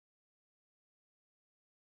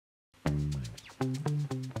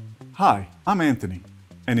Hi, I'm Anthony,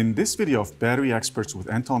 and in this video of Battery Experts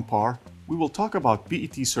with Anton Paar, we will talk about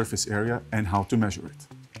BET surface area and how to measure it.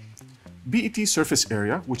 BET surface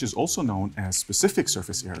area, which is also known as specific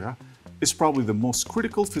surface area, is probably the most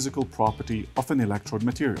critical physical property of an electrode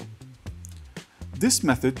material. This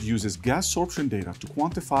method uses gas sorption data to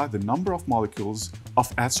quantify the number of molecules of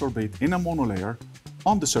adsorbate in a monolayer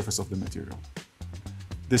on the surface of the material.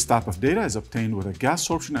 This type of data is obtained with a gas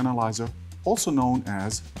sorption analyzer, also known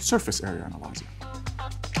as surface area analyzer.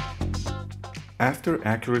 After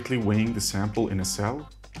accurately weighing the sample in a cell,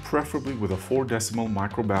 preferably with a 4 decimal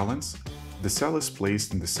microbalance, the cell is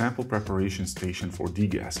placed in the sample preparation station for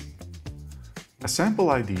degassing. A sample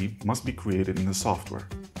ID must be created in the software.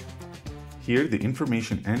 Here, the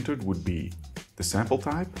information entered would be the sample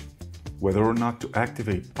type, whether or not to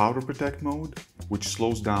activate powder protect mode, which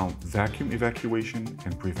slows down vacuum evacuation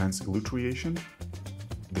and prevents elutriation,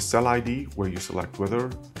 the cell ID, where you select whether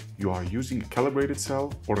you are using a calibrated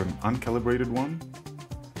cell or an uncalibrated one.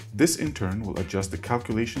 This in turn will adjust the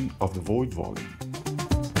calculation of the void volume.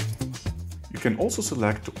 You can also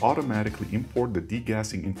select to automatically import the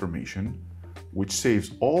degassing information, which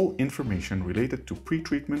saves all information related to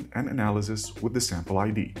pretreatment and analysis with the sample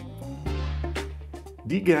ID.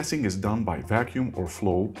 Degassing is done by vacuum or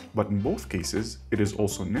flow, but in both cases, it is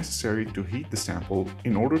also necessary to heat the sample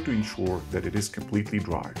in order to ensure that it is completely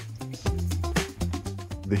dry.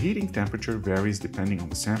 The heating temperature varies depending on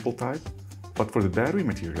the sample type, but for the battery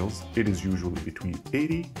materials, it is usually between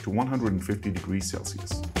 80 to 150 degrees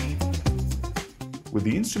Celsius. With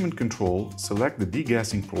the instrument control, select the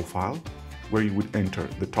degassing profile, where you would enter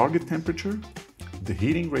the target temperature, the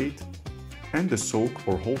heating rate, and the soak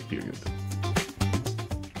or hold period.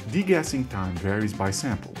 Degassing time varies by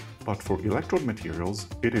sample, but for electrode materials,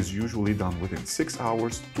 it is usually done within 6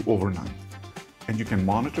 hours to overnight, and you can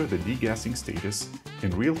monitor the degassing status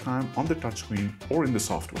in real time on the touchscreen or in the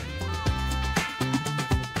software.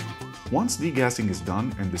 Once degassing is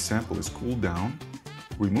done and the sample is cooled down,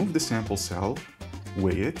 remove the sample cell,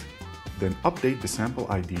 weigh it, then update the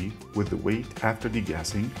sample ID with the weight after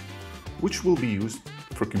degassing, which will be used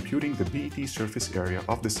for computing the BET surface area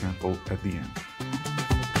of the sample at the end.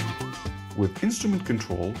 With instrument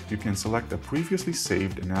control, you can select a previously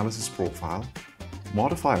saved analysis profile,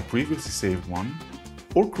 modify a previously saved one,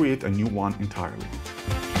 or create a new one entirely.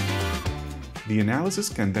 The analysis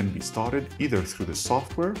can then be started either through the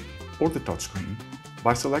software or the touchscreen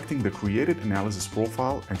by selecting the created analysis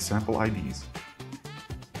profile and sample IDs.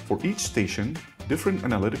 For each station, different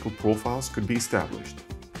analytical profiles could be established.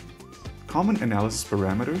 Common analysis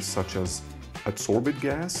parameters such as adsorbate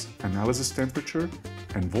gas, analysis temperature,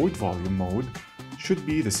 and void volume mode should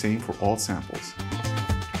be the same for all samples,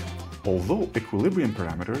 although equilibrium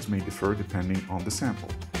parameters may differ depending on the sample.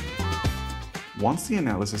 Once the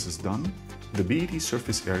analysis is done, the BET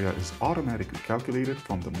surface area is automatically calculated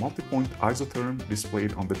from the multi-point isotherm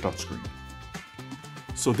displayed on the touchscreen.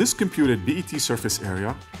 So this computed BET surface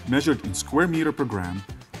area, measured in square meter per gram,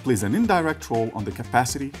 plays an indirect role on the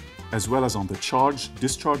capacity as well as on the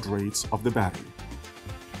charge-discharge rates of the battery.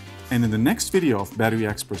 And in the next video of Battery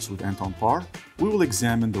Experts with Anton Paar, we will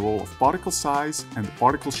examine the role of particle size and the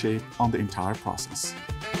particle shape on the entire process.